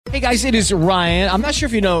Hey guys, it is Ryan. I'm not sure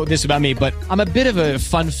if you know this about me, but I'm a bit of a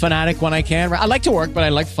fun fanatic when I can. I like to work, but I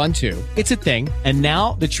like fun too. It's a thing. And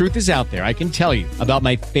now the truth is out there. I can tell you about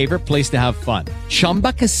my favorite place to have fun.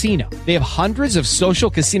 Chumba Casino. They have hundreds of social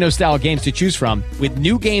casino style games to choose from with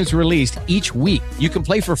new games released each week. You can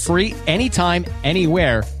play for free anytime,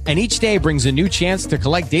 anywhere. And each day brings a new chance to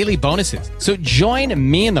collect daily bonuses. So join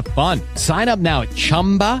me in the fun. Sign up now at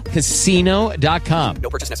ChumbaCasino.com. No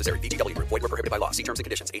purchase necessary. VGW. Void where prohibited by law. See terms and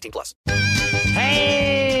conditions. 18+.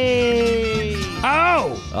 Hey!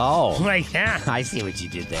 Oh. Like, yeah. I see what you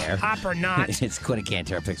did there. Pop or not. It's Quinn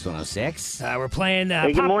Cantor, Pix 106. We're playing...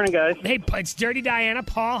 Hey, good morning, guys. Hey, it's Dirty Diana.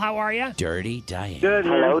 Paul, how are you? Dirty Diana. Good.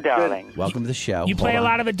 Hello, Good. darling. Welcome to the show. You play Hold a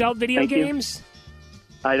on. lot of adult video Thank you. games?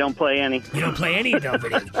 I don't play any. You don't play any adult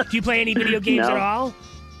video games. Do you play any video games No. at all?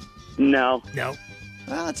 No. No.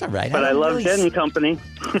 Well, that's all right. But I don't love really Dead and Company.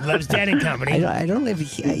 Loves Dead and Company. I don't live.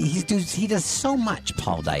 He does so much,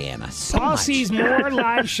 Paul Diana. So Paul much. sees more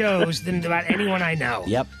live shows than about anyone I know.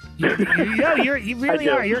 Yep. You really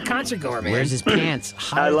do. are. You're a concert goer, man. Wears his pants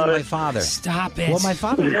higher I love than my it. father. Stop it. Well, my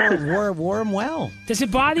father wore him well. Does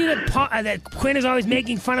it bother you that Quinn is always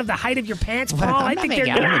making fun of the height of your pants, Paul? I think they're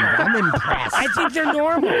I'm impressed. I think they're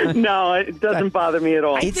normal. No, it doesn't bother me at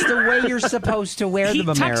all. It's the way you're supposed to wear He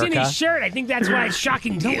them, tucks America. in his shirt. I think that's why it's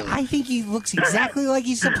shocking to you. No, I think he looks exactly like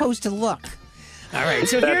he's supposed to look. All right,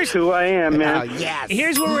 so That's who I am, man. Yes.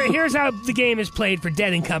 here's how the game is played for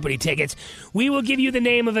Dead and Company tickets. We will give you the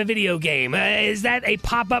name of a video game. Is that a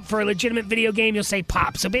pop-up for a legitimate video game? You'll say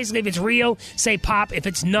pop. So basically, if it's real, say pop. If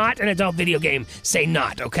it's not an adult video game, say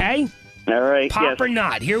not, okay? All right. Pop yes. or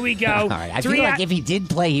not. Here we go. All right. I feel like if he did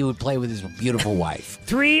play, he would play with his beautiful wife.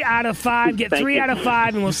 3 out of 5. Get Thank 3 you. out of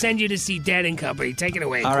 5, and we'll send you to see Dead and Company. Take it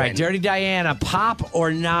away, All right, Quinn. Dirty Diana, pop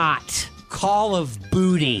or not? Call of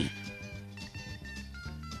Booty.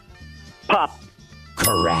 Pop.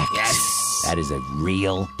 Correct. Yes. That is a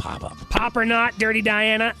real pop-up. Pop or not, Dirty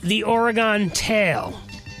Diana, the Oregon Tail.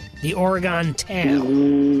 The Oregon Tail.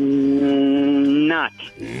 Not.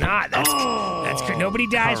 Not. That's nobody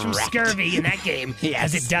dies from scurvy in that game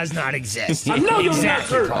because it does not exist. I know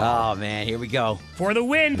exactly, Paul. Oh, man, here we go. For the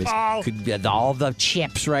win, This Paul. could be all the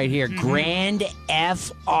chips right here. Grand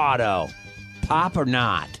F Auto. Pop or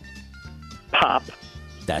not? Pop.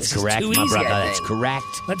 That's This is correct, too my easy, brother. I That's think. correct.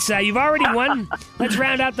 Let's you've already won. Let's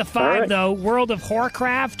round out the 5 All right. though. World of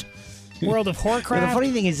Horcraft. World of Well, Horcraft. the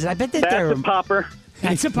funny thing is, I bet that That's there are... a popper.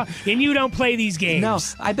 That's and you don't play these games. No,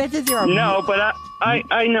 I bet that there are... No, but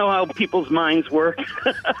I know how people's minds work.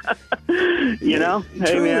 You know?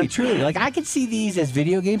 Hey, Truly, man. truly. Like, I could see these as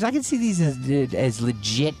video games. I could see these as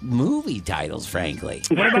legit movie titles, frankly.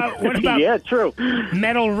 What about Yeah, true.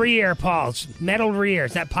 Metal Rear, Paul? Metal Rear.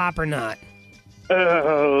 Is that pop or not?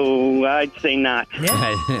 Oh, I'd say not.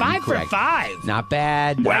 Yeah. 5 for Correct. 5. Not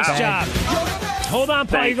bad. Not Nice bad. job. Hold on,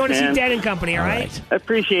 Paul. Thanks, You're going to see man. Dead and Company, all right? I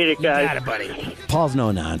appreciate it, You got guys. it, buddy. Paul's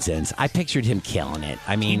no nonsense. I pictured him killing it.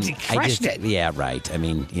 I mean, He crushed it. Yeah, right. I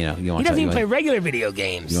mean, you know, you He want doesn't to even play regular video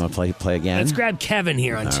games. You want to play again? Let's grab Kevin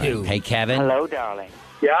here on All 2. right. Hey, Kevin. Hello, darling.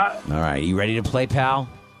 Yeah, All right, you ready to play, pal?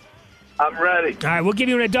 I'm ready. All right, we'll give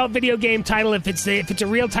you an adult video game title. If it's a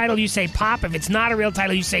real title, you say pop. If it's not a real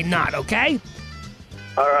title, you say not, okay?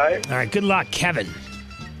 All right. All right, good luck, Kevin.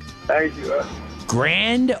 Thank you.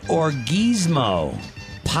 Grand or Gizmo?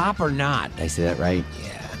 Pop or not? Did I say that right?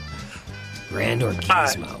 Yeah. Grand or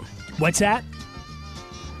Gizmo. What's that?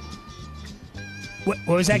 What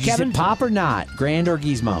was that, Did you say Kevin? pop or not? Grand or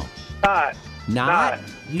Gizmo? Not. Not?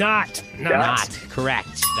 Not. Not.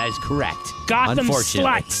 Correct. That is correct. Gotham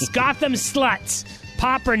Unfortunately. Sluts. Gotham Sluts.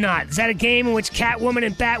 Pop or not? Is that a game in which Catwoman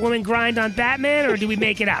and Batwoman grind on Batman, or do we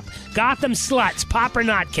make it up? Gotham Sluts. Pop or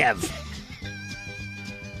not, Kev?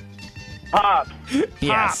 Pop.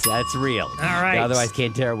 Yes, that's real. All right. Otherwise,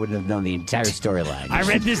 Cantera wouldn't have known the entire storyline. I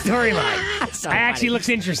read this storyline. So It actually funny. looks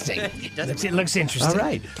interesting. It looks interesting. All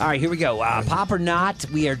right. All right, here we go. Pop or not,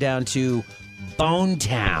 we are down to Bone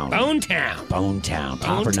Town. Bone Town. Bone Town.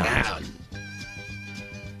 Pop or Bone not? Town.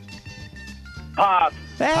 Pop.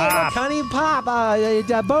 Hey, Pop. look, honey,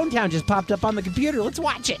 Pop. Bone Town just popped up on the computer. Let's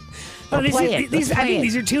watch it. Oh, Let's play it. Let's I play think it.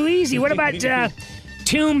 these are too easy. What about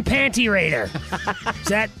Tomb Panty Raider? Is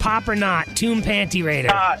that pop or not? Tomb Panty Raider.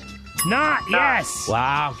 Not. Yes.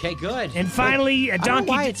 Wow. Okay. Good. And finally, a I don't know donkey.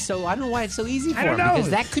 why it's so. I don't know why it's so easy for I don't him know. because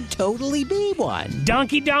that could totally be one.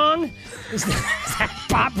 Donkey Dong? Is that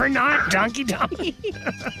pop or not? Donkey Dong?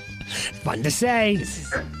 Fun to say.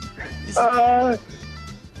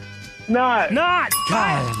 Not. Not.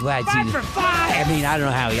 God, I'm glad 5 you. for 5. I mean, I don't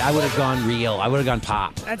know how. I would have gone real. I would have gone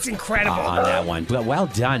pop That's incredible. on that one. But well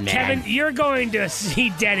done, man. Kevin, you're going to see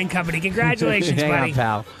Dead and Company. Congratulations, Hang buddy. on,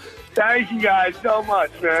 pal. Thank you guys so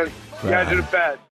much, man. You guys are the best.